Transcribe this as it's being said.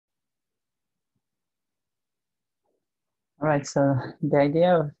All right, so the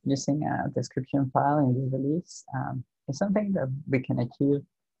idea of using a description file in the release is something that we can achieve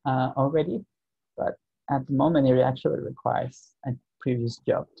already, but at the moment it actually requires a previous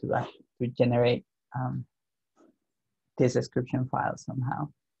job to generate this description file somehow.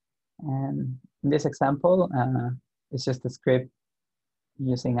 And in this example, it's just a script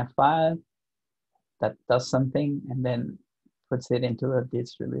using a file that does something and then puts it into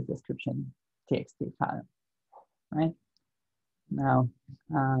this release description txt file, right? Now,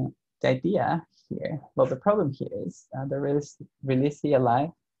 the idea here, well, the problem here is the release CLI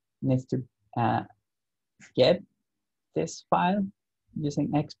needs to get this file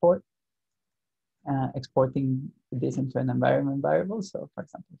using export, exporting this into an environment variable. So for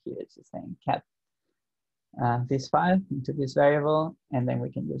example, here it's just saying cat this file into this variable, and then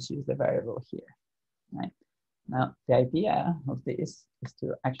we can just use the variable here, right? Now, the idea of this is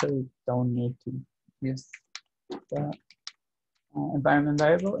to actually don't need to use the environment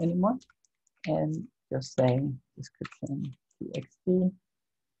variable anymore, and just say description txt,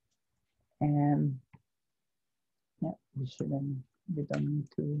 and yeah, we don't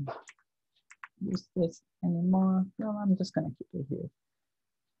need to use this anymore. No, I'm just gonna keep it here.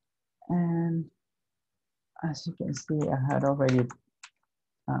 And as you can see, I had already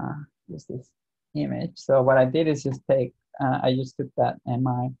used this image. So what I did is just take, I just took that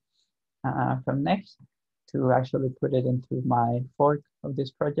MI from Next to actually put it into my fork of this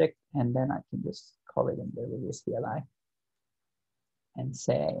project, and then I can just call it in the release CLI and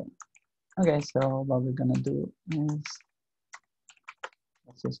say, okay, so what we're gonna do is,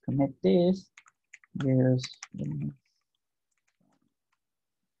 let's just commit this, use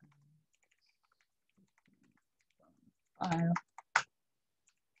file.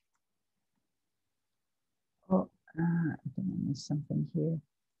 Oh, I think I missed something here.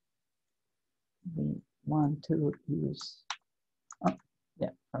 We want to use, oh, yeah,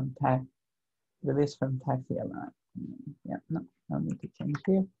 from tag, release from tag CLI. Yeah, no need to change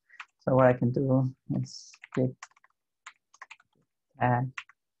here. So what I can do is git tag,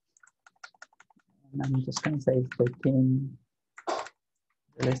 and I'm just going to say 13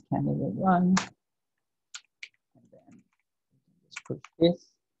 release candidate 1, and then just put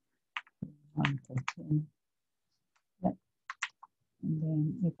this 113. Yeah. And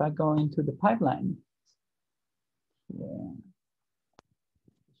then if I go into the pipeline, yeah,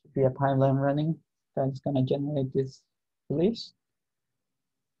 there should be a pipeline running that's going to generate this release.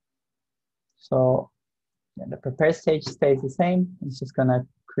 So yeah, the prepare stage stays the same. It's just going to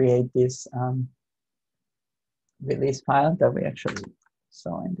create this release file that we actually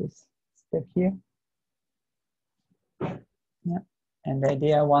saw in this step here. Yeah. And the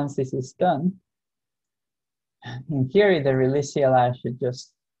idea, once this is done, in theory, the release CLI should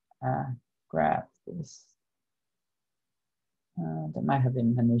just grab this. There might have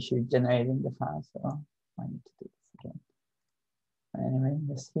been an issue generating the file, so I need to do this again. But anyway,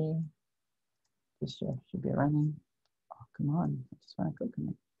 let's see. This should be running. Oh, come on, I just want to click on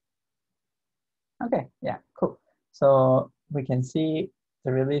it. Okay, yeah, cool. So we can see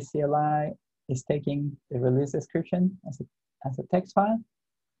the release CLI is taking the release description as a text file.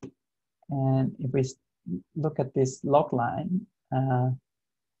 And if we look at this log line,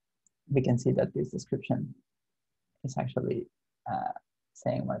 we can see that this description is actually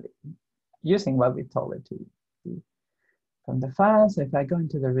saying using what we told it to do from the file. So if I go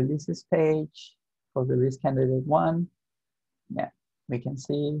into the releases page for release candidate 1, yeah, we can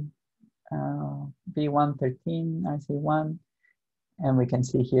see V113 RC1, and we can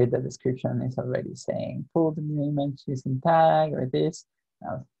see here the description is already saying pull the new image using tag or this.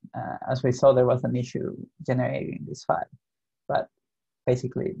 Now, as we saw, there was an issue generating this file, but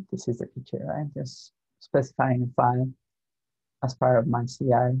basically this is the feature, right? Just specifying a file as part of my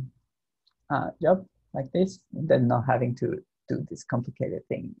CI job like this, and then not having to do this complicated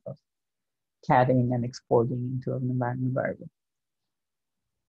thing of catting and exporting into an environment variable.